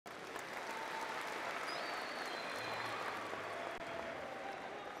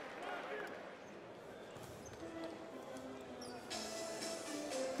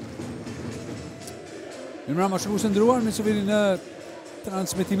Mirëmbrëma shikues të nderuar, me që vini në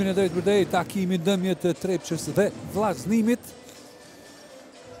transmitimin e drejtë për drejtë takimi dëmjet të Trepçës dhe Vëllaznimit.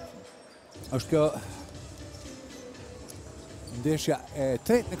 Është kjo ndeshja e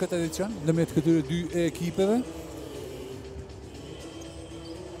tretë në këtë edicion, ndërmjet këtyre dy ekipeve.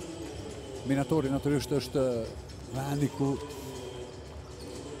 Minatori natyrisht është vendi ku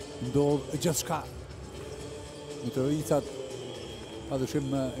ndodh gjithçka. Mitrovicat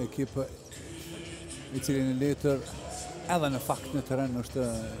padyshim ekip i cili në letër edhe në fakt në teren është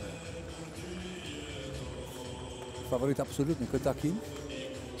favorit absolut në këtë takim.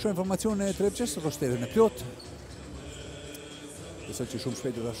 Shumë informacione e Trepçës, roshterin e plot. Besoj që shumë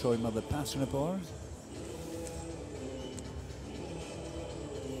shpejt do ta shohim edhe pasën e parë.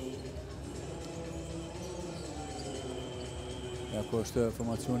 Ja ku është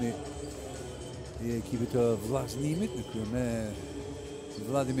formacioni i ekipit të Vëllaznimit në krye me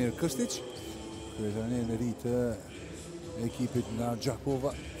Vladimir Krstic, kryetari në ri të ekipit nga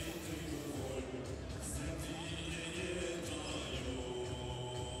Gjakova.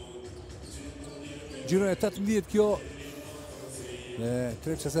 Gjiro e 18 kjo dhe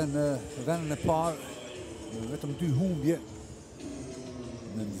Trepça në vendin e parë, vetëm 2 humbje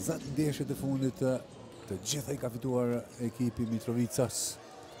në 20 ndeshjet e fundit të gjitha i ka fituar ekipi Mitrovicas.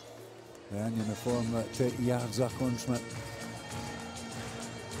 Dhe një në formë të jashtëzakonshme.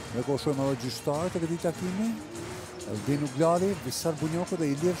 Dhe ko shumë edhe gjyqtarët e këtij takimi, Eldin Uglari, Visar Bunjoko dhe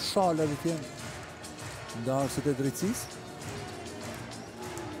Ilir Shala dhe tjenë ndarësit e drejtësisë.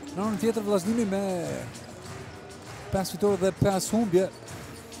 Në anën tjetër Vëllaznimi me 5 fitore dhe 5 humbje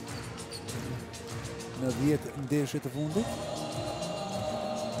në 10 ndeshje të fundit.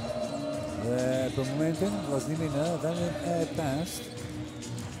 Dhe për momentin Vëllaznimi në vendin e 5.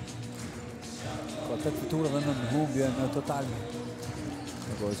 Ka 8 fitore dhe 9 humbje në total.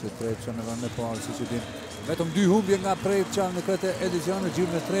 Në që Trepça në vendin e parë, si që dim. Vetëm 2 humbje nga Trepça në këtë edicion, në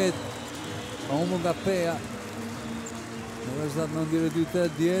gjyrën e tretë. Pa humbur nga Peja. Në rezultat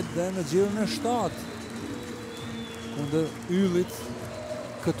 9-2-8 dhe në gjyrën e 7. Kundër Yllit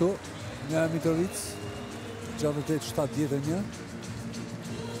këtu nga Mitrovic. 68-71.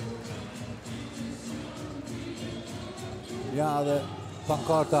 Ja dhe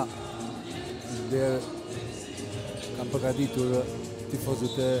pankarta dhe kam përgatitur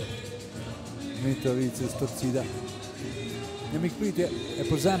tifozët e Mitrovicës Torcida. Një mikpritje e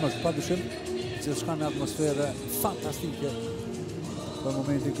përzemërt, padyshim, që shka në atmosferë fantastike për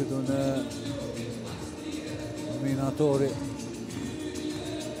momentin këtu në Minatori.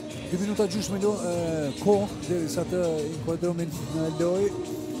 2 minuta gjysmë kohë derisa të inkuadromin në lojë.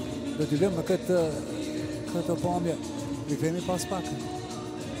 Do t'i lëmë këtë pamje. Rikthehemi pas pak.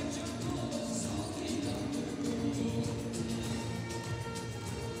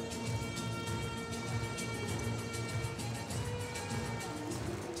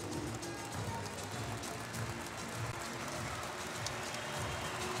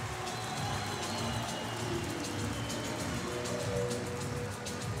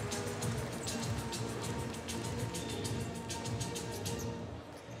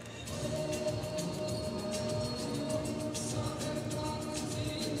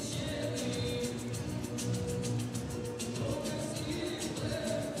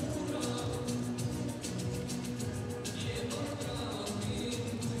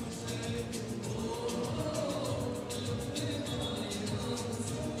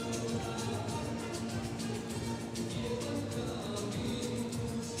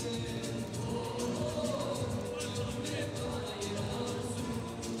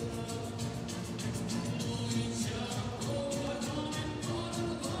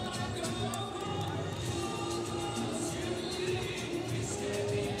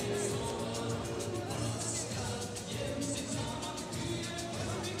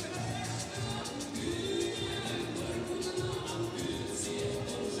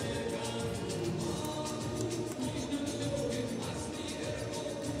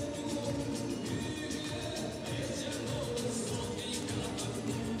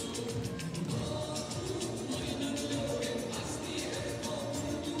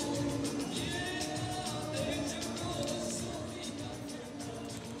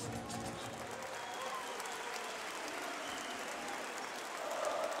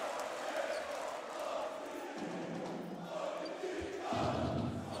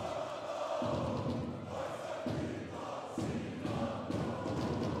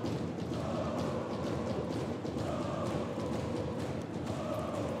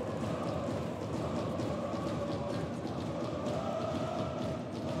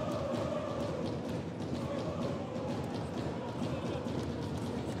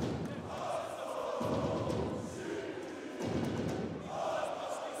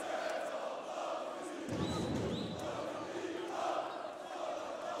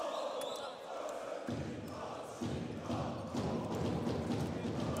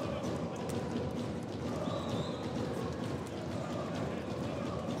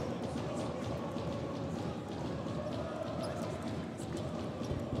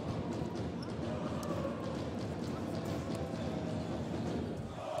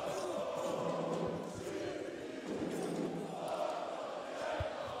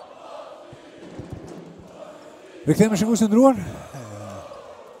 Rikthehemi shikues të nderuar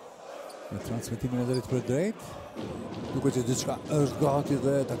në transmetimin e drejt për drejt. Duket që diçka është gati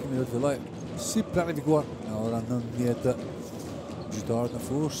dhe takimi do të fillojë si planifikuar në orën 19. Gjyqtarët në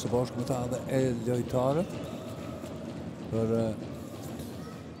fushë së bashku me ta dhe e lojtarët për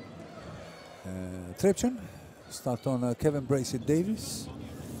Trepçën. Starton Kevin Bracey Davis,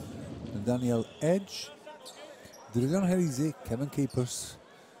 Daniel Edge, Drilon Herizi, Kevin Capers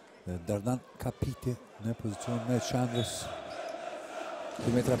dhe Dardan Kapiti në pozicion në qendrës.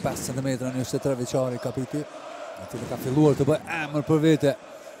 2,5 cm, 23 vjeçari Kapiti, i cili ka filluar të bëjë emër për vete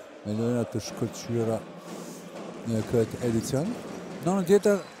me lojra të shkëlqyera në këtë edicion. Në anën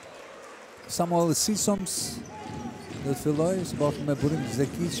tjetër, Samuel Sisoms do të fillojë së bashku me Burim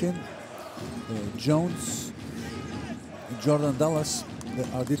Zekicin, Jones, Jordan Dallas dhe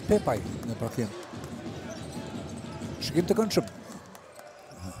Ardit Pepaj në parkim. Shikim të këndshëm.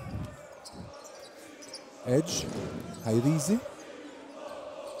 Edge,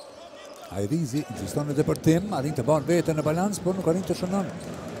 Hajrizi, insiston në depërtim, arrin të bën veten në balans, por nuk arrin të shënon.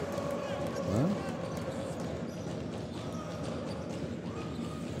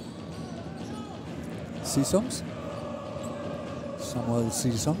 Sisoms, Samuel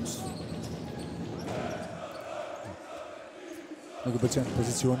Sisoms. Nuk e pëlqen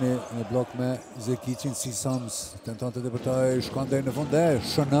pozicioni në blok me Zekicin. Sisoms tenton të depërtojë, shkon deri në fund dhe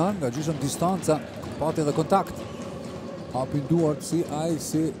shënon nga gjysmë distanca, pati edhe kontakt. Hapin duart si ai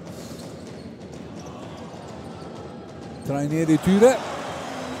si trajneri i tyre.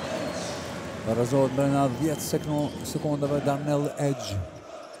 Barazohet brenda 10 sekondave. Daniel Edge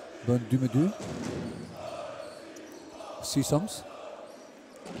bën 2-2. Sisoms.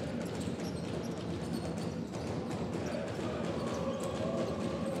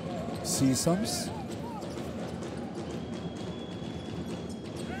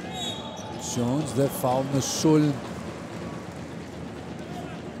 Jones dhe faul në sulm.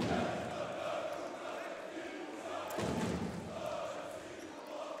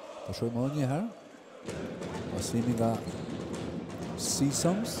 Po shohim edhe një herë. Pasimi nga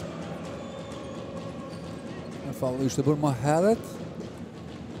Sisoms. Faulli ishte bërë më herët.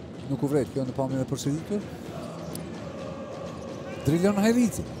 Nuk u vret kjo në pamjen e përsëritur. Drilon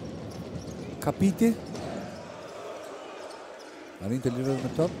Hajrizi. Kapiti. Arrin të lirohet me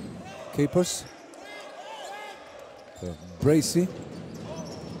top. Capers. Bracey.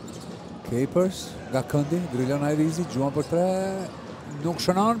 Capers. Nga këndi. Drilon Hajrizi. Gjuan për 3. Nuk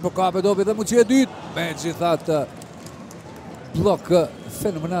shënon, por ka dobi dhe muqie e dytë. Megjithatë, blok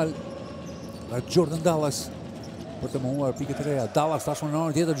fenomenal nga Jordan Dallas për të mohuar pikët e reja. Dallas tashmë në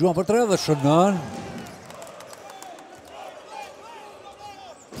anën tjetër gjuan për 3 dhe shënon.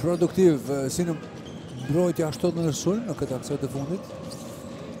 Produktiv si në mbrojtja ashtu në sulm në këtë aksion të fundit.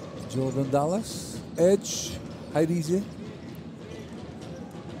 Jordan Dallas, Edge, Hajrizi,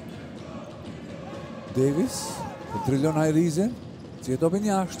 Davis, Drilon Hajrizi, si e topin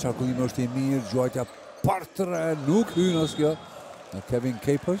jashtë, qarkullimi është i mirë, gjuajtja par 3, nuk hyn as kjo në Kevin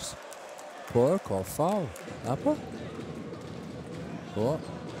Capers, por ka faul, apo? Po.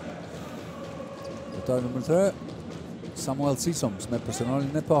 Lojtari nëmër 3, Samuel Sisoms me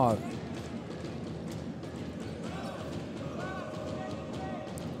personalin e parë.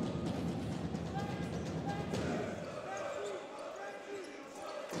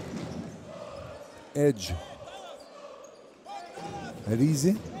 Edge.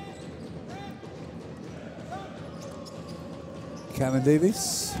 Hajrizi. Kevin Davis.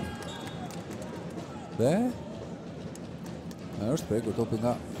 Dhe është prekur topi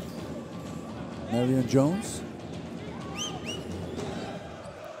nga Marion Jones.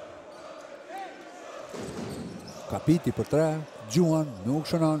 Kapiti për 3, gjuan, nuk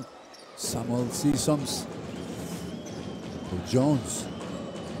shënon. Samuel Sisoms për Jones.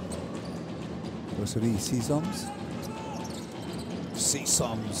 Përsëri Sisoms.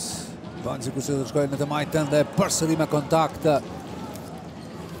 Bën sikur se do të shkojë në të majtën dhe përsëri me kontakt.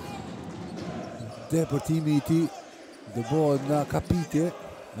 Depërtimi i tij dëbohet nga Kapiti,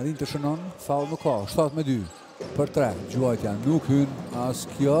 arrin të shënon, faul nuk ka, 7-2. Për 3, gjuajtja nuk hyn as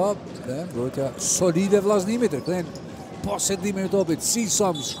kjo, dhe mbrojtja solide Vëllaznimit, rikthejnë posedimin e topit.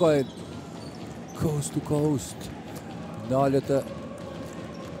 Sisoms shkojnë coast to coast. Ndalet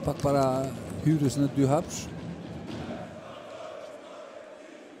pak para hyrjes në 2 hapsh.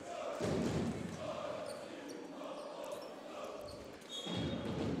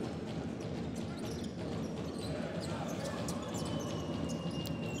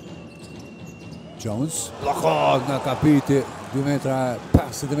 Jones, blokon nga Kapiti, 2 metra,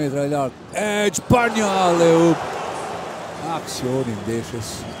 50 metra e lartë. Edge për një alley-oop. Aksioni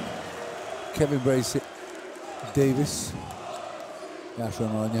ndeshjes. Kevin Bracey Davis. Ja,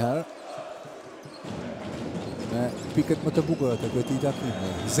 shumë njëherë. Me piket më të bukura të këtij takimi.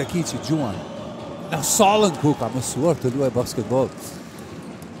 Zekici, Gjuan. Në sallën ku ka mësuar të luaj basketbol.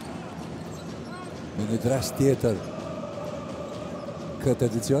 Me një dres tjetër këtë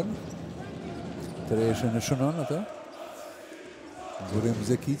edicion. Të reshën e shënon atë. Burim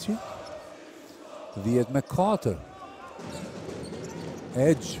Zekici. Vijet me 4.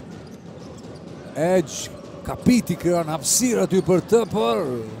 Edge. Kapiti krijon hapësirë aty për të, por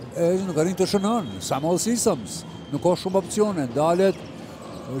Edge nuk arrin të shënon. Samuel Sisams. Nuk ka shumë opcione. Ndalet.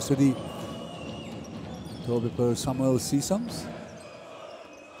 Përsëri topi për Samuel Sisams.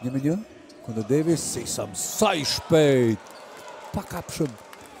 1-1. Kundër Davis. Sisams. Sa i shpejt. Pa kapshëm.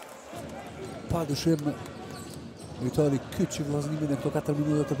 Pa dyshim. Vitali kyçi vllaznimin e këto 4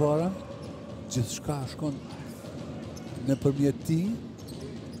 minuta të para. Gjithçka shkon nëpërmjet tij.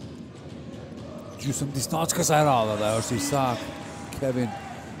 Gjysmë distancë kësaj radhe dhe është i saktë Kevin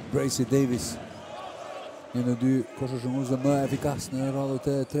Bracey Davis. Një në dy koshëshënguesve më efikas në radhët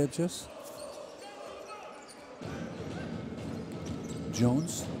e Trepçës.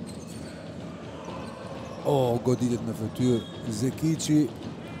 Jones. Goditet në fytyrë Zekici.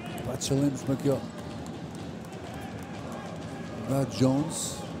 Pa qëllimshme kjo. Nga Jones.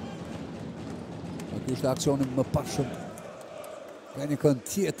 Kjo është aksionin më pashëm. Ka një kënd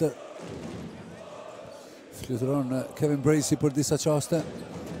tjetër. Fluturon Kevin Bracey për disa qaste.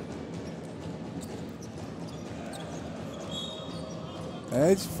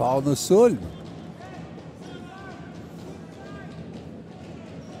 Edge, faul në sulm.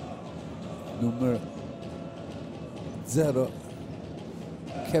 Numër 0.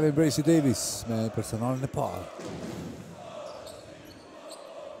 Kevin Bracey Davis me personalin e parë.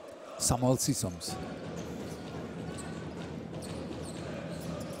 Samuel Sisams.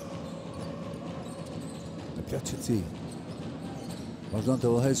 Qëtësi. Vazhdon të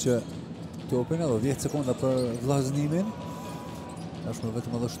vëllëheqë topin edhe 10 sekonda për vllaznimin. Është më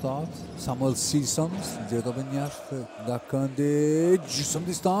vetëm edhe 7. Samuel Sisams, gjetë topin jashtë nga këndi. Gjysmë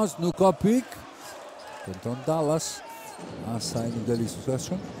distancë, nuk ka pik. Tenton Dallas. Asaj nuk deli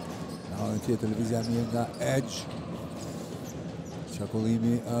suksesshëm. Në anën tjetër televizja mirë nga Edge.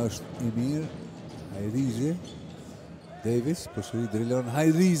 Qakullimi është i mirë. Hajrizi. Davis, përsëri drillon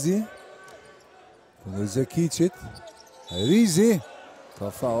Hajrizi. Kundër Zekicit. Hajrizi. Ka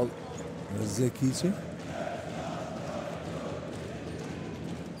faul në Zekici.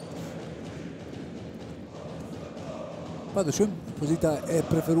 Pa dëshim, pozita e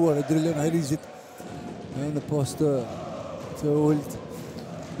preferuar e drillon Hajrizit. Në post të ullt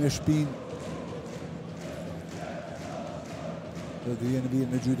me shpinë. Dhe të vjen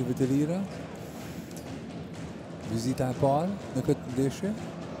në gjytëve të lira. Vizita e parë në këtë ndeshje.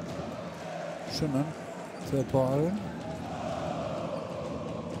 Shënën të parën.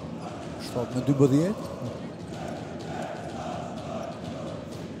 7-12.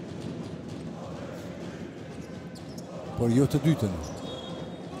 Por jo të dytën.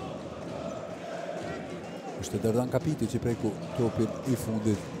 Është Derdan Kapiti që preku topin i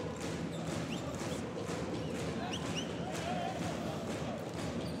fundit.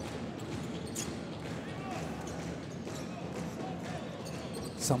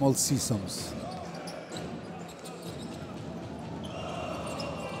 Samuel Sisams.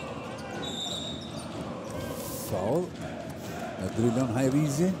 Faul. E drillon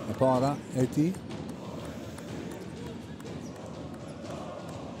Hajrizi e para e ti.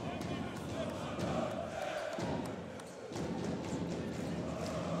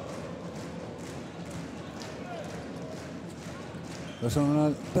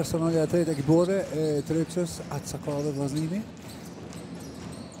 Personalja e tretë ekipore e Trepçës, atë sa ka dhe Vëllaznimi.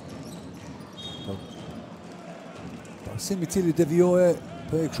 Pasimi cili devijohe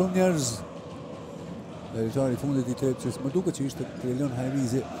për e këshon njerëz. Lejtari i fundit i Trepçës, më duke që ishte Trelion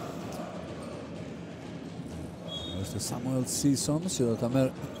Hajrizi. Është Samuel Sisams që do të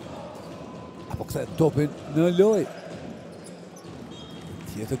merë apo këthe topin në loj.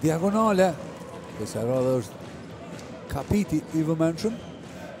 Tjetër diagonale. Kësa radhe është Kapiti i vëmendshëm.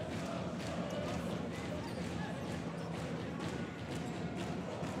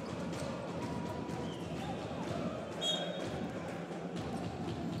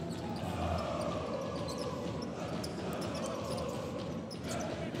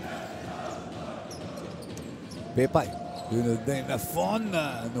 Pepaj, hynë në fond,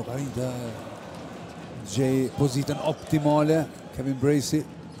 nuk arrin të gjej pozitën optimale. Kevin Bracey.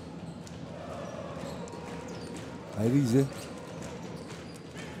 Hajrizi.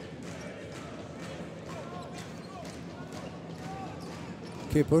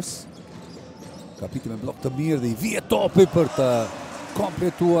 Keepers. Kapiti me blok të mirë dhe I vije topi për të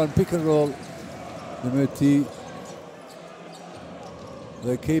kompletuar në pick and roll në me ti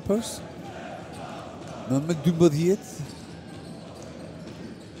dhe Capers. 19-12.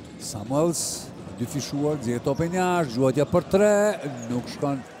 Samuels, dy fishuar, zje topin jashtë, gjuatja për 3, nuk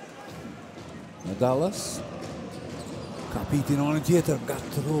shkon në Dallas. Kapiti në anën tjetër,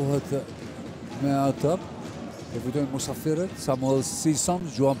 ngatrohet me out-up. Përfitojnë musafirët, Samuel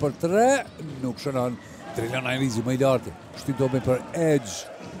Sisons, gjuan për 3, nuk shënon. Trillion Airizi më I larti, shtyp topin për Edge.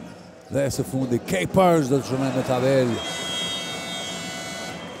 Dhe së fundi, Capers do të shënon me tabel.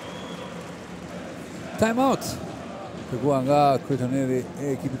 Time out. Kërkua nga kryetëneri e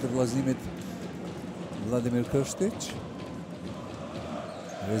ekipit të Vëllaznimit, Vladimir Krshtic.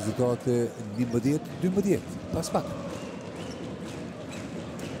 Rezultate 11-12, pas pak.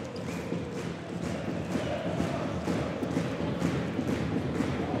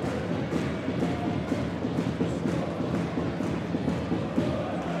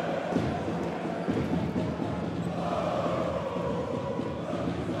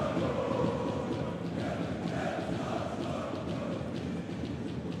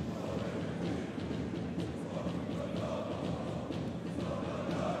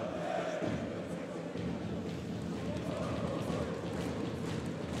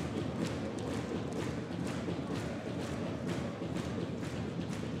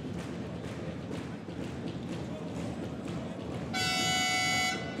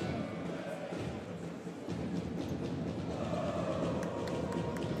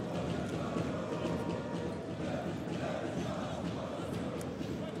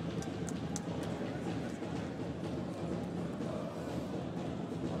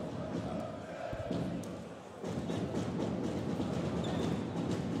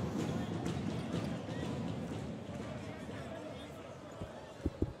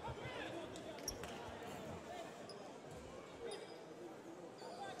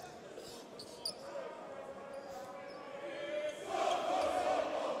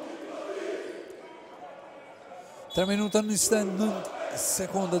 Tre minuta 29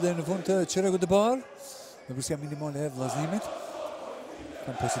 sekonda dhe në fund të çerekut të parë. Në përsia minimale e Vëllaznimit.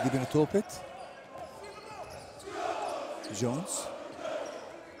 Kam posedimin e topit. Jones.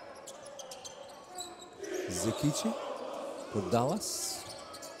 Zekici për Dallas.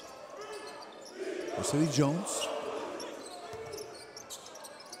 Posedi Jones.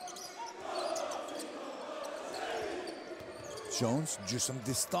 Jones, gjysëm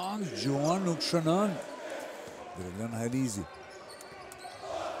distancë, gjuan nuk shënon. Trillion Airizi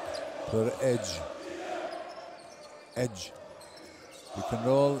për Edge. Pick and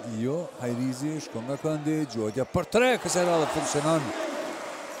roll, jo, Airizi shkon nga këndi, gjuatja për 3, kësaj radhe funksionon.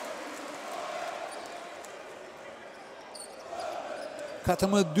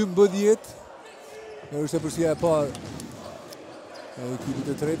 Katërmbëdhjetë 12. Kjo është e përsia e parë e ekipit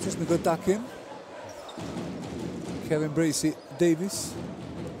të Trepçës në këtë takim. Kevin Bracey Davis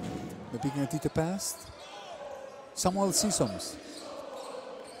me pikën e tij të past. Samuel Sisons.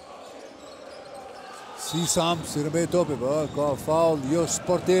 Sisons, I rëmbej topi, ka faul, jo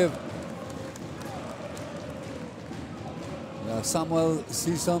sportiv. Samuel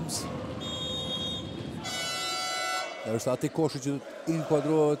Sisons. Është ati koshi që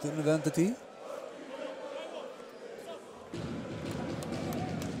inkuadrohet në vend të tij.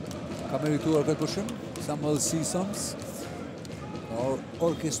 Ka merituar këtë pushim, Samuel Sisons. Ka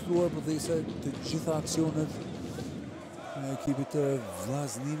orkestruar për dhejse të gjitha aksionet në ekipit të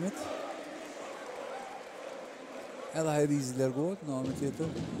Vëllaznimit. Edhe Airizi largohet në anën tjetër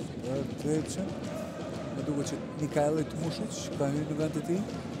për Trepçën. Më duket që Mikaeli Tmushic ka hyrë në vend të tij.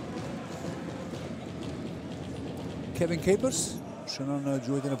 Kevin Capers shënon në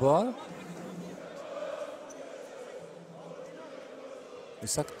gjuetjen e parë. E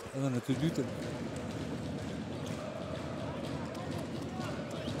sakt edhe në të dytën.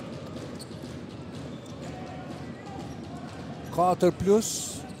 Katër plus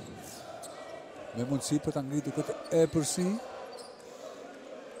me mundësi për të ngritur këtë e përsi.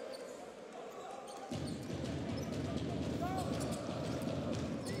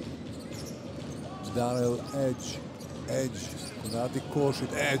 Darrell Edge kundërti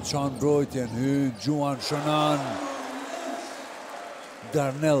koshit, Edge çon mbrojtjen, gjuan shënon.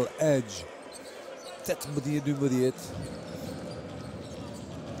 Darnell Edge 18-12.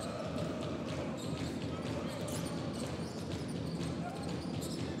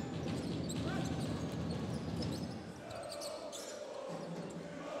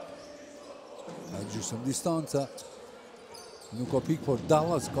 Gjysëm distanca. Nuk ka pik, por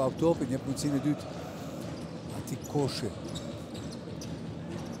Dallas ka topin, jep mundësinë e dytë. Ati koshi.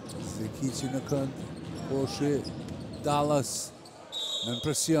 Zekici në kënd, Koshi, Dallas në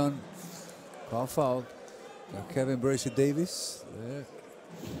presion, ka faul nga Kevin Bracey Davis dhe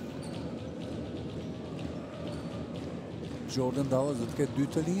Jordan Dallas do të ketë 2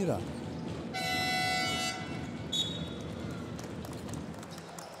 të lira.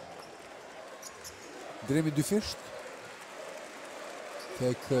 Dremi dyfisht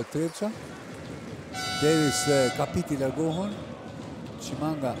tek Trepça. Davis kapiti largohen.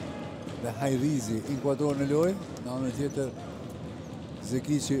 Çimanga dhe Hajrizi inkuadror në lojë. Në anën tjetër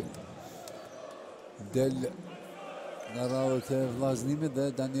Zekici del nga radhët e Vëllaznimit dhe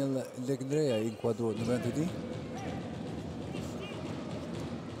Daniel Lekndreja inkuadror në vend të tij.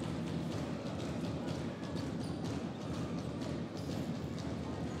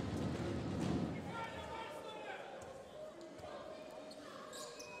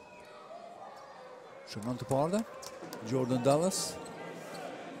 Shënon të parë, Jordan Dallas.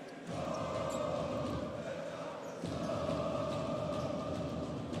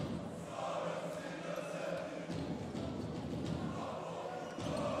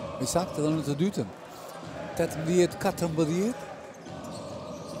 I saktë edhe në të dytën. 18-14.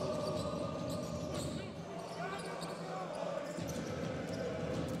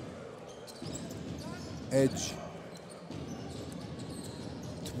 Edge.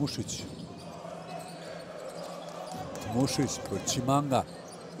 Tmushic. Mushic për Çimanga,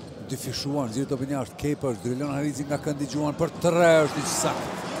 dyfishuan, nxjerr topin jashtë, Capers, Drilon Hajrizi nga këndi gjuan për 3, është i saktë.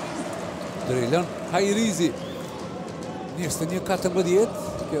 Drilon Hajrizi, 21-14,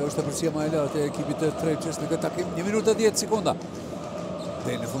 kjo është përcia më e lartë e ekipit të Trepçës në këtë takim, 1 minutë 10 sekonda.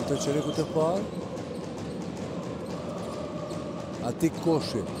 Dhe në fund të çerekut të parë. Atik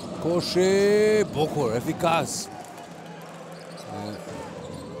Koshi, bukur, efikas.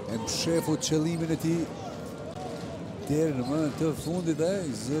 E mshefu qëllimin e tij deri në mënyrë të fundit dhe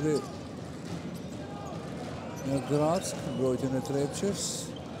i zëri në Grac, mbrojtjen e Trepçës.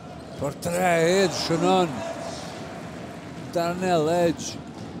 Për 3 Edge shënon. Darnell Edge.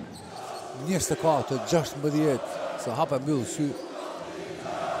 24-16. Sa hapa mbyll sy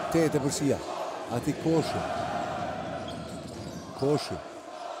 8 përsia. Ati Koshi.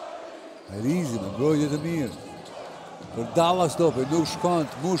 Hajrizi me mbrojtje të mirë. Për Dallas topi, nuk shkon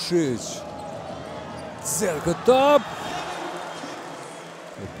Mushic. Zerë këtë top.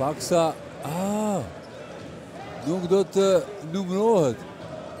 E paksa, nuk do të numërohet.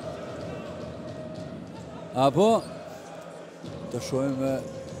 Apo, të shohim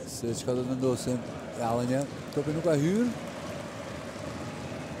se çka do të vendosin Allenja. Topi nuk ka hyrë.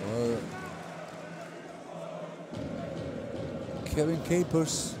 Kevin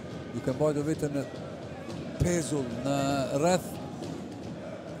Capers duke mbajtur vetën në pezull në rreth.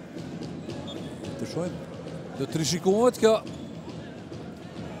 Të shohim. Do të rishikohet kjo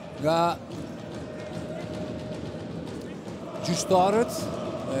nga gjyqtarët.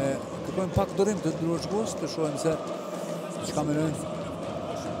 Kërkojmë pak dorim të ndryshë shkues, të shohim se çka mendojnë.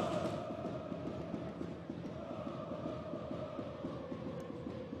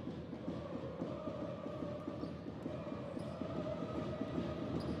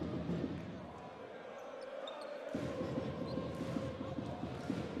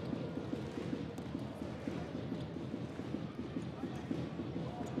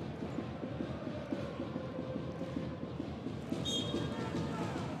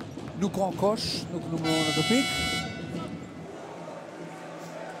 Nuk ka kosh, nuk numërohen në të pikë.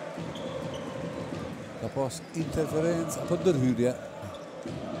 Ka pas interferencë apo ndërhyrje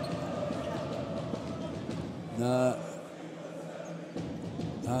në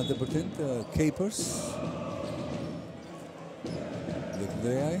depërtim të Capers.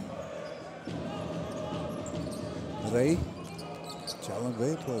 Lekndreaj. Ray. Qalën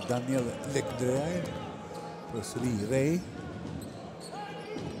Ray për Daniel Lekndreaj. Për sëri Ray.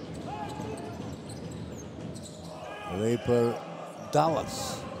 Ray për Dallas,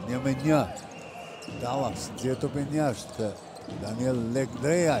 1-1. Dallas, nxjerr topin jashtë. Daniel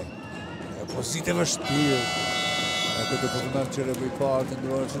Lekndreaj. Pozitë vështirë. E këtë po të merë qëre për i parë të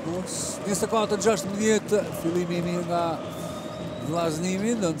ndërorë shikues. 24-16, fillimi i mirë nga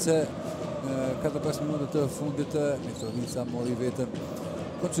Vëllaznimi, ndonse 4-5 minuta të fundit Mitrovica mori vetën.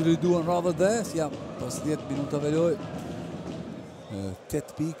 Konsoliduan radhët dhe, jam pas 10 minutave loj.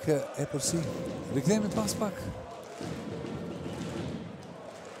 8 pikë e përsi. Rikthehemi pas pak.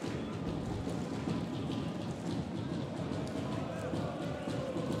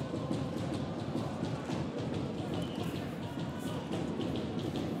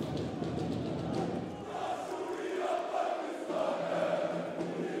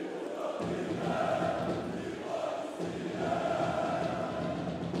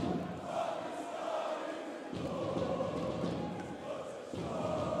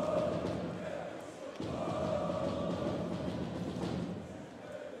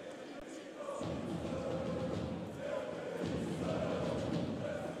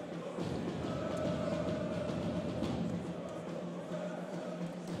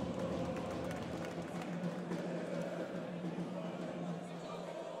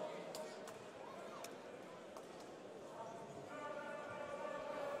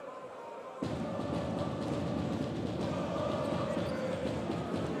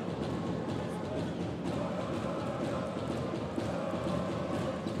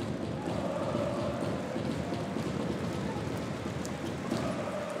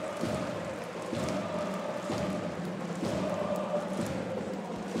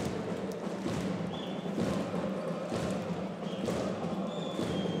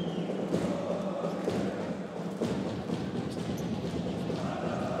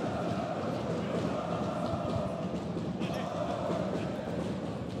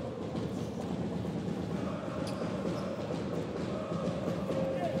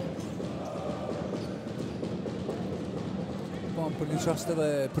 për një qast edhe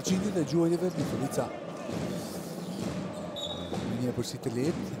përqindit e gjuajtjeve Mitrovica. Një përsi të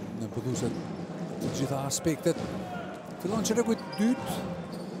letë, në përdhuset të gjitha aspektet. Fillon që rekujt dytë.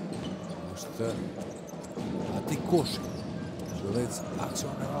 është ati koshi. Zhurec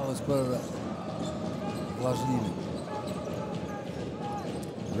aksion e radhës për Vëllaznimi.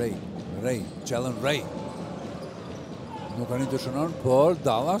 Qellen Ray. Nuk ka një të shënon, por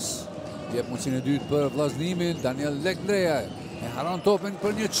Dallas jep mundësinë e dytë për Vëllaznimin. Daniel Legndreja e haron topin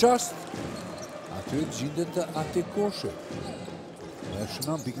për një çast. Aty gjendet ati koshi. E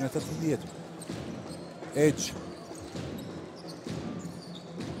shënon pikën e 18. Edge.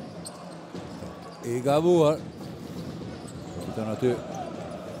 I gabuar. Fiton aty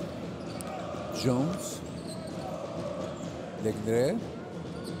Jones. Legndreja.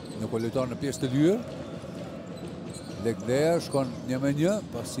 Nuk o lujton në pjesë të lyer. Legndreja shkon 1-1,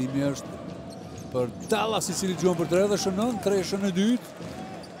 pasimi është për Dallas i cili gjuan për 3 dhe shënon, 3 në dytë.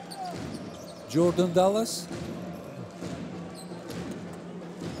 Jordan Dallas.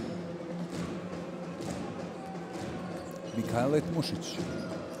 Mikhail Mushic.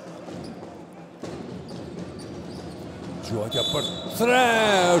 Gjuatja për 3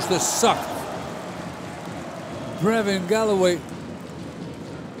 është sakt. Brevin Galloway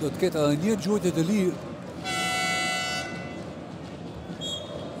do të ketë edhe një gjuatje të lirë.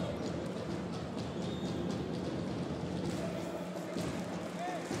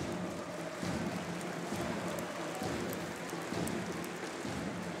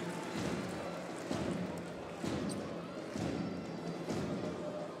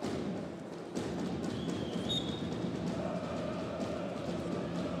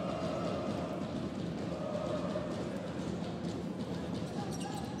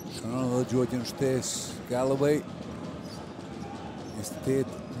 Gjuatjen shtes Galloway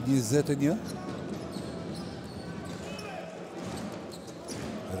 28-21.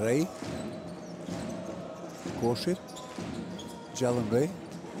 Ray Koshi Qellen Ray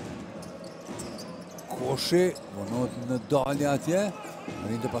Koshi vonohet në dalje atje,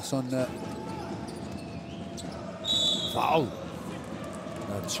 arrin të pason në foul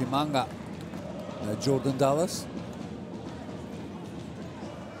nga Chimanga në Jordan Dallas.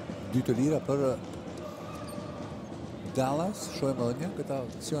 2 të lira për Dallas. Shohim edhe një këtë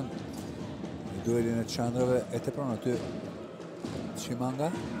aksion në duelin e çandrave e tepron aty Chimanga.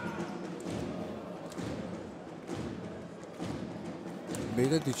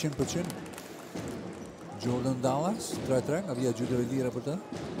 Mbetet 100% Jordan Dallas. 3-3 nga vija gjyteve lira për të.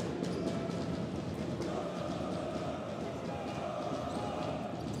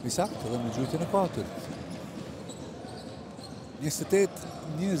 Misakt edhe në gjytjen e katërt.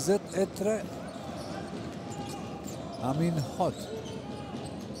 28-23. Amin Hot.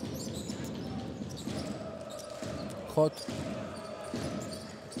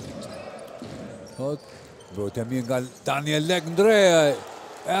 Vërtja mirë nga Daniel Legndreja.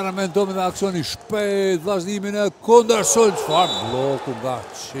 Erë me ndomi me aksioni shpejt. Vëllaznimin e kundërshton. Çfarë bloku nga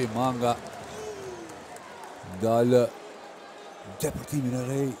Chimanga. Dalë depërtimin e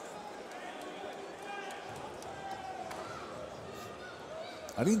rej.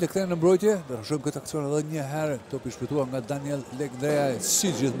 Arrin të kthehen në mbrojtje, do të shohim këtë aksion edhe një herë, topi shpëtuar nga Daniel Legndreja, si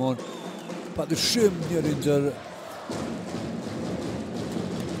gjithmonë. Padyshim njëri ndër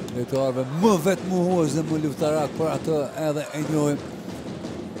lojtarëve më vetmues dhe më luftarak, por atë edhe e njohim.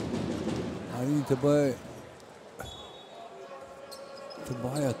 Arrin të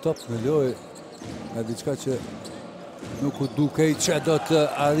bëja top në lojë nga diçka që nuk u dukej që do të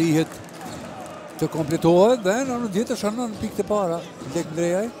arrihet të kompletohet dhe në anën tjetër shënon pikë të para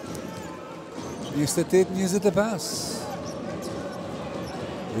Legndrejaj. 28-25.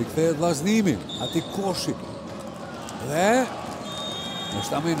 Rikthehet Vëllaznimi, ati Koshi. Dhe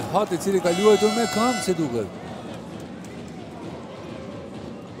është Amin Hot i cili ka luajtur me këmbë si duket.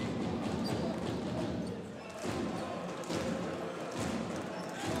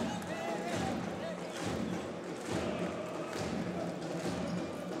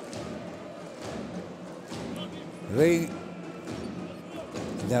 Ray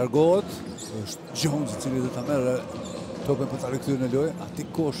largohet, është Jones i cili do ta merrë topin për ta rikthyer në lojë, ati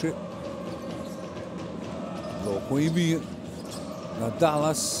Koshi. Bloku i mirë nga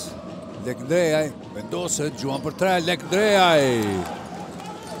Dallas. Legndrejaj vendoset, gjuan për 3 Legndrejaj.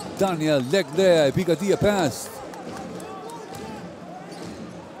 Daniel Legndrejaj, pika tij e 5.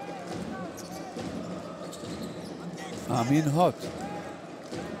 Amin Hot.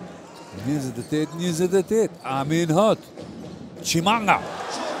 28-28. Amin Hot. Chimanga.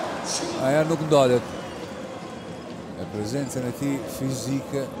 Aja nuk ndalet. E prezencën e tij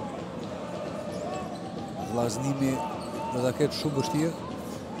fizike Vëllaznimi do ta ketë shumë vështirë.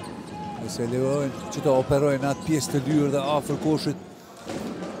 Nëse lejojnë që të operojnë atë pjesë të lyrë dhe afër koshit.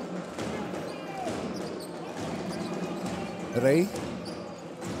 Ray.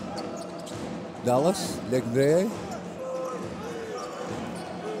 Dallas, Legndrejaj.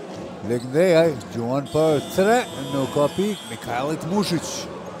 Legndrejaj, gjuan për 3, nuk ka pikë, Mikajlit Mushic.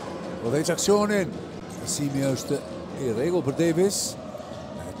 Udhëheq aksionin. Pasimi është i rregull për Davis.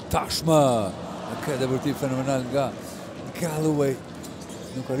 Tashmë, këtë vërtet fenomenal nga Galloway.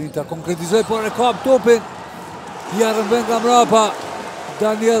 Nuk arrin ta konkretizoj, por e kap topin. Ja rëmben nga mrapa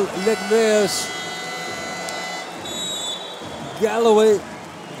Daniel Legndrejës. Galloway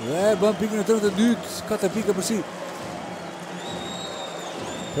dhe bën pikën e 32, 4 pika përsi.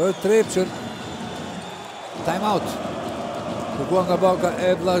 Për Trepçën. Time out. Kërkuan nga baka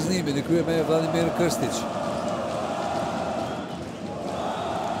e Vëllaznimit, i krye me Vladimir Krstić.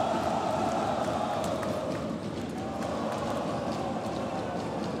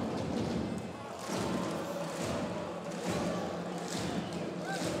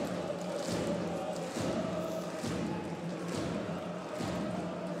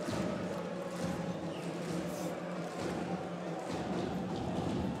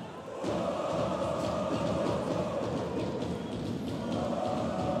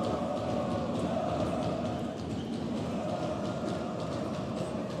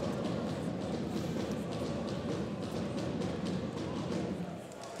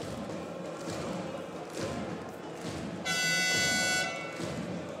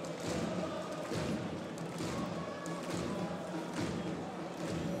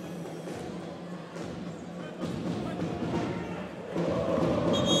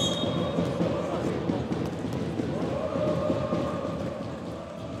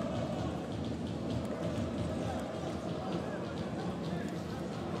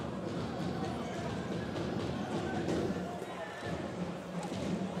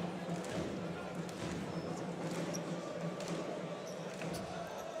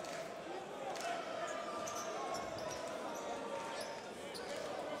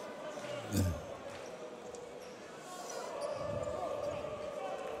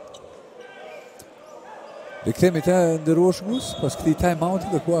 Rikthehemi të nderuar shikues pas këtij time out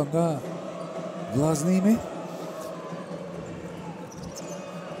kërkuar nga Vëllaznimi.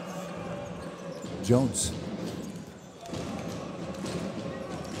 Jones.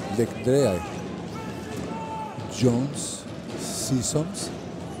 Legndrejaj. Jones. Sisons.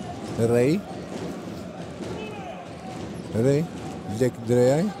 Ray.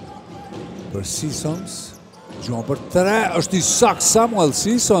 Legndrejaj. Për Sisons. Gjuan për 3. Është i sakt Samuel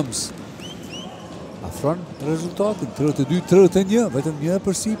Sisons. Afron rezultatin 32-31, vetëm një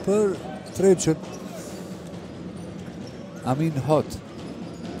përsi për Trepçën. Amin Hot.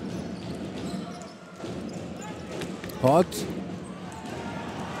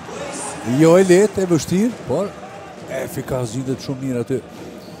 Jo e lehtë, e vështirë, por efikas, gjendet shumë mirë aty.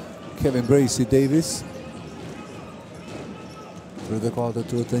 Kevin Bracey Davis.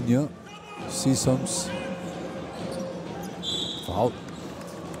 34-31. Sisons. Foul.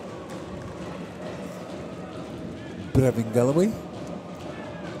 Brevin Galloway.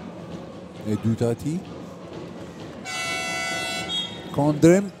 E dyta ati. Ka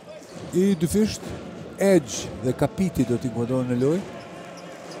ndrym i dyfisht. Edge dhe Kapiti do t'i inkuadrojnë në lojë.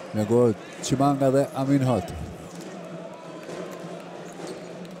 Me gol Çimanga dhe Amin Hot.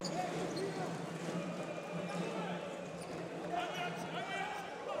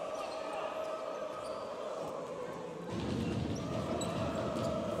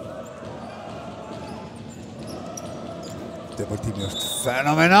 Deportimi është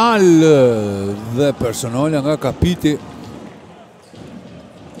fenomenal dhe personale nga Kapiti.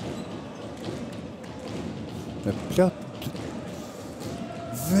 Me plot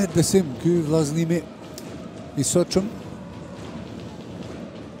vetë besim ky Vëllaznimi i sotshëm.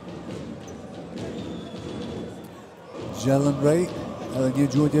 Jalen Ray edhe një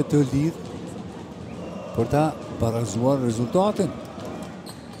gjotje të lidh për ta barazuar rezultatin.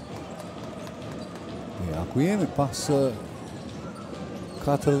 Ja ku jemi pas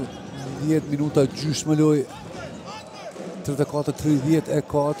 14 minuta gjysmë lojë.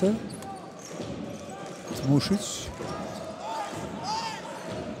 34-34. Mushic.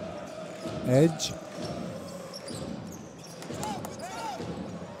 Edge.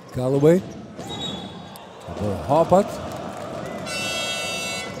 Galloway. Hapat.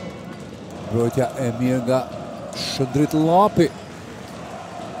 Mbrojtja e mirë nga Shëndrit Llapi.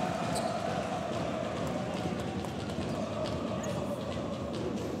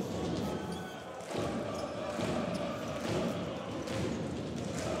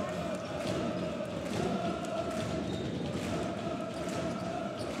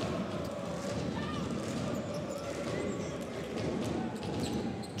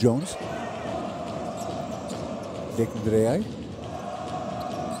 Jones. Lek në drejaj.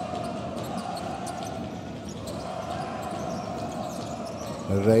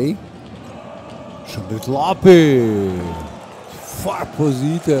 Rej. Shëndrit Lapi. Farë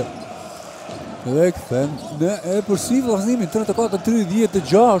pozite. Dhe këthen në e përsi Vëllaznimin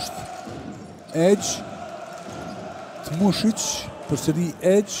 34-36. Edge. Tmushic përsëri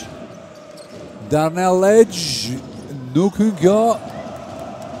Edge. Darnell Edge. Nuk hyn kjo.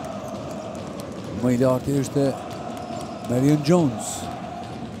 Më i lartë ishte Marion Jones.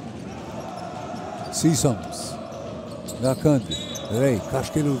 Sisons. Nga këndi. Rej, ka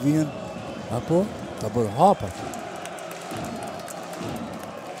shkelur vjen. Apo? Ka bërë hapat.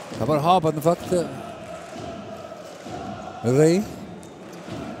 Ka bërë hapat në fakt. Rej.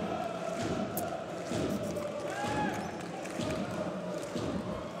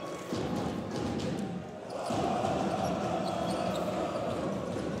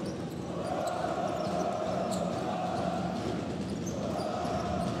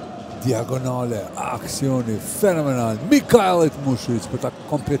 Diagonale, aksioni fenomenal. Mikajlit Mushic për ta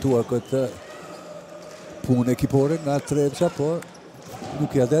kompletuar këtë punë ekipore nga Trepça, por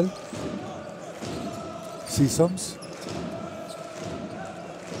nuk ja del. Sisons.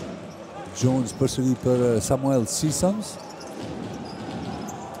 Jones përsëri për Samuel Sisons.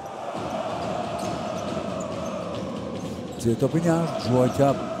 Gjeto Pinjash,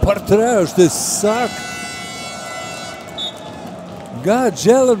 gjuajtja për 3 është sakt. Nga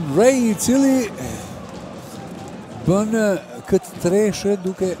Jalen Ray, i cili bën këtë treshe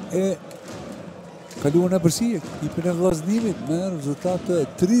duke e kaluar në përsi ekipin e Vëllaznimit me rezultat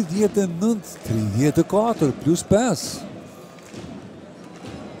 39-34 plus 5.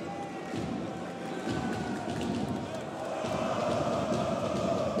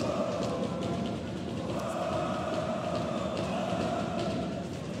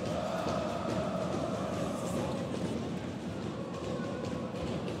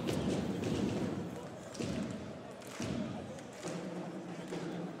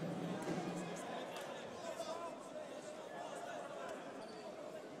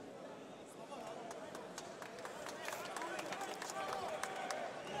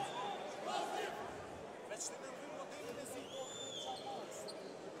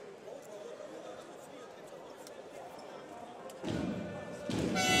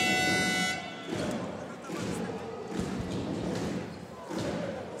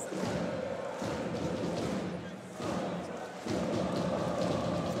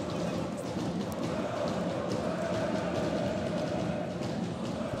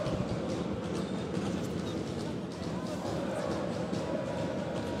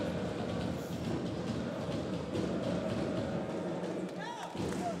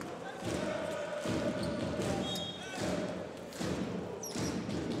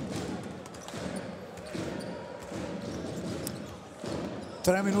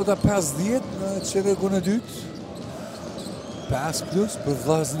 Tre minuta 50 në çerekun e dytë. 5 plus për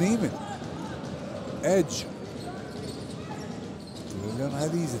Vëllaznimin. Edge. Lën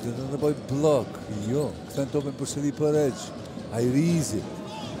Hajrizi, të në bëj blok. Jo, këtën topin përsëri për Edge. Hajrizi.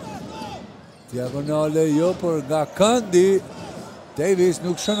 Diagonale, jo, për nga këndi. Davis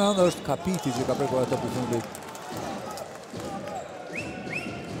nuk shënon, është Kapiti që ka prekuar atë për fundit.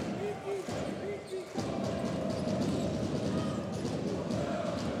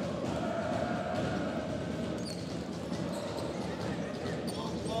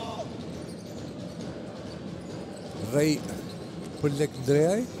 Rej për Lek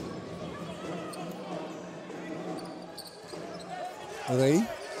Ndrejaj. Rej.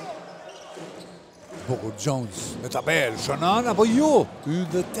 Bukur Jones në tabel, shënon apo jo? Yn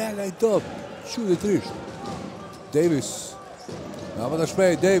dhe tela i top. Shumë i trisht. Davis. Apo të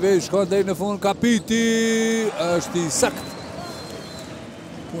shpejt, Davis shkon deri në fund, Kapiti është i sakt.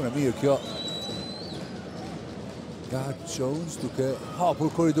 Punë mirë kjo. Nga Jones duke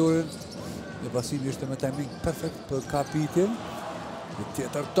hapur korridorin. Dhe Vasili ishte me timing perfekt për Kapitin. Dhe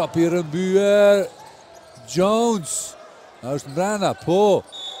tjetër top i rëmbyer. Jones. është mbrana, po.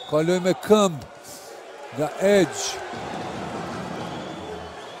 Kaloj me këmbë nga Edge.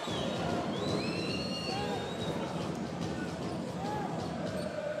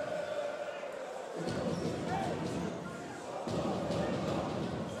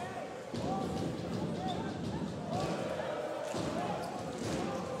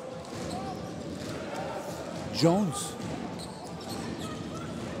 Jones.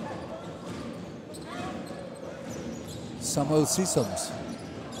 Samuel Sisons.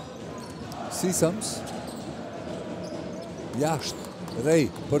 Sisons. Jashtë.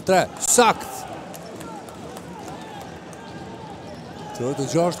 Rej për 3. Sakt. Të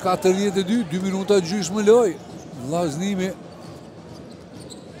 6:42, 2 minuta gjysmë loj. Vëllaznimi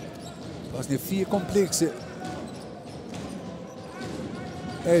pas një fije komplekse.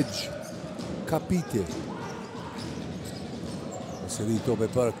 Edge, Kapiti. Seri tope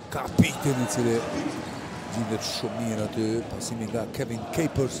për Kapitin i cili gjendet shumë mirë aty. Pasimi nga Kevin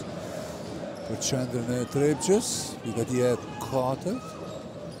Capers për qendrën e Trepçës. Ligatia e 4.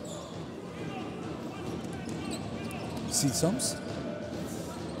 Sisams.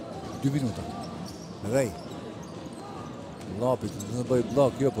 2 minuta. Rej. Lapit në bëj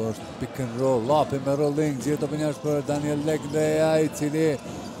blok, jo, po është pick and roll. Lapi me rolling, zirë të pënjash për Daniel Legdeja i cili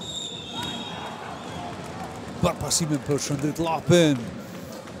për pasimin për shëndrit Lapin.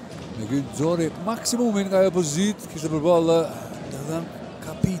 Me këtë zori maksimumin nga e pozit, kishtë përballë dhe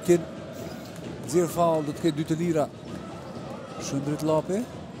Kapitin. Zirë faul, do të ketë 2 të lira. Shëndrit Lapi.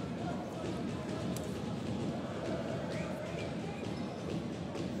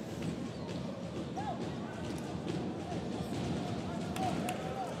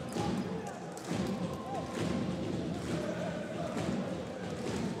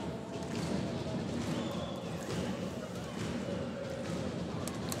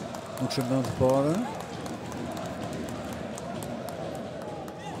 Nuk shëndon të parë.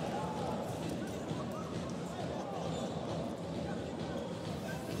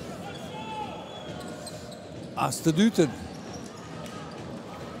 As të dytën.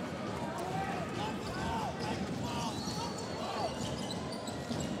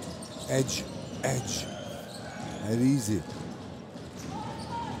 Edge. Erizi.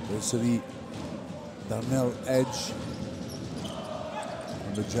 Përsëri Darnell Edge.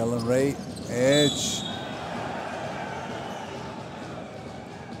 The Jalen Ray, Edge.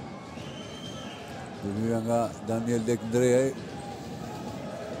 Dërmyra nga Daniel Legdeja.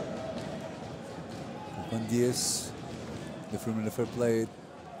 Këpëndjes në frymën e fair play.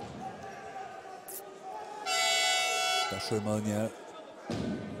 Ta shojmë edhe njerë.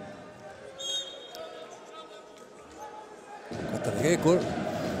 Ka tërhekur.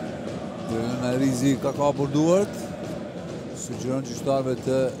 Dërmyra nga Rizi ka kapur duart. Sugjeron gjyqtarëve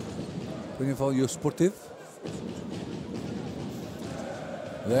të për një faul jo sportiv.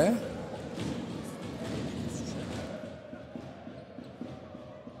 Dhe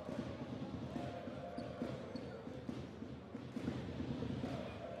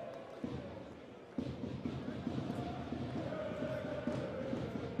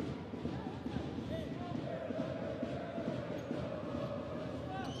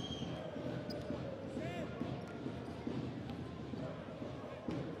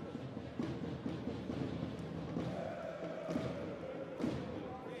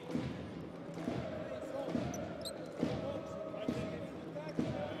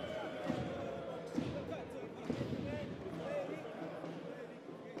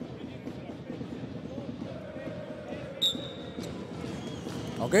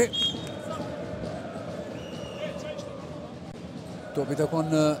okej. Topi takon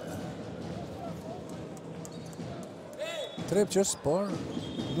Trepçës, por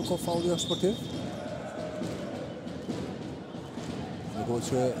nuk ka faul jo sportiv. Ndërkohë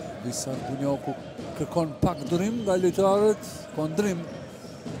që Visan Bunjoku kërkon pak durim nga lojtarët, ka ndrim.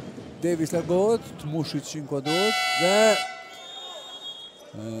 Davis largohet, Tmushi që inkuadrohet dhe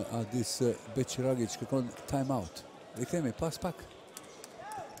Adis Beqiragic kërkon time out. Rikthehemi pas pak.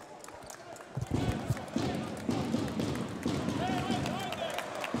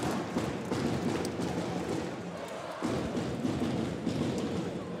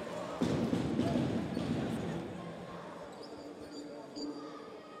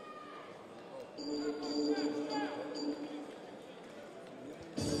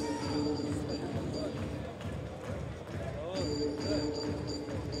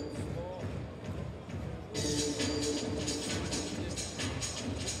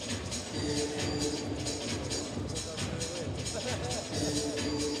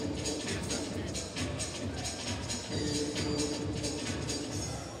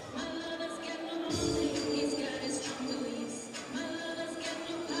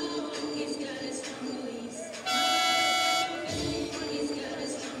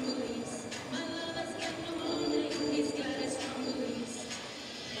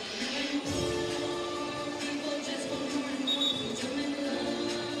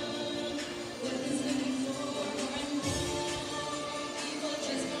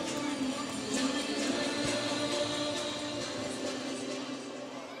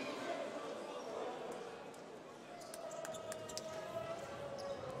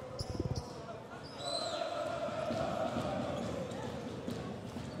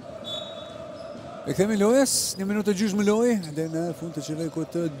 E kthemi lojës, 1 minutë e gjysmë lojë dhe në fund të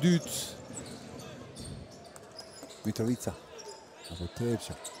çelëkut të dytë. Mitrovica apo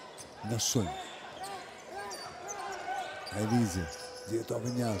Trepça në sulm. Elizi, Zjetove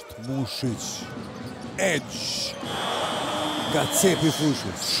njashtë, Mushic, Edge, nga cepi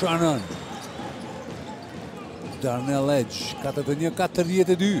fushës, Shannon, Darnell Edge,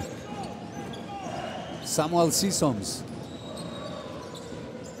 41-42. Samuel Sisoms,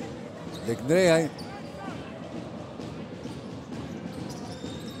 Lekndrejaj,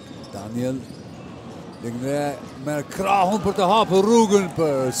 Daniel Lekndrejaj merr krahun për të hapur rrugën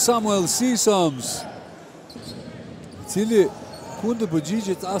për Samuel Sisoms, i cili kundër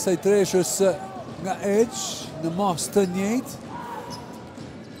përgjigjet asaj treshës nga Edge në mas të njëjtë.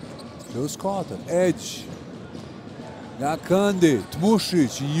 Plus 4, Edge nga këndi,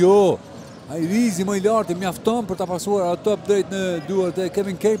 Tmushic, jo. Rizi më i lartë mjafton për ta pasuar atë top drejt në duart e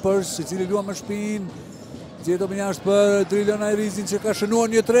Kevin Capers, i cili luan me shpinë. Zjetove jashtë për Trilon Rizin që ka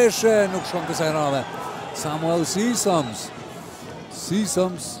shënuar një treshe, nuk shkon kësaj radhe. Samuel Sisoms.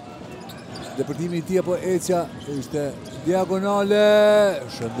 Depërtimi i tij apo ecja ishte diagonale,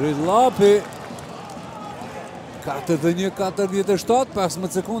 shëndrit llapi. 41-47,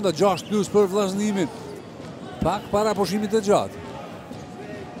 15 sekonda, 6+ për Vëllaznimin. Pak para pushimit të gjatë.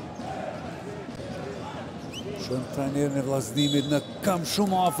 Trajnerin e Vëllaznimit në kam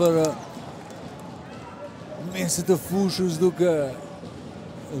shumë afër mesit të fushës duke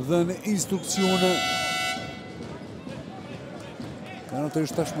dhënë instruksione.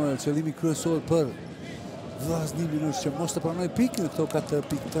 Natyrisht tashmë qëllimi kryesor për Vëllaznimin është që mos të pranoj pikë në këto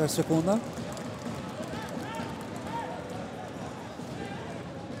 4.3 sekonda.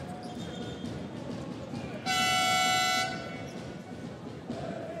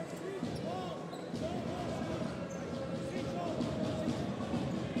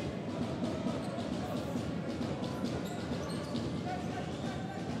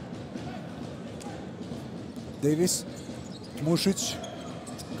 Davis, Tmushic,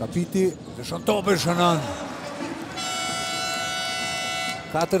 Kapiti, dhe Shantopër Shannon.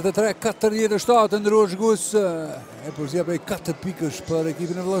 43-47 ndërruar shkues e përzia prej 4 pikësh për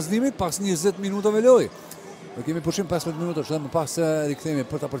ekipin e Vëllaznimit pas 20 minutave lojë. Ne kemi pushim 15 minuta, dhe më pas rikthehemi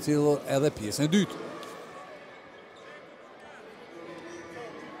për ta përcjellur edhe pjesën e dytë.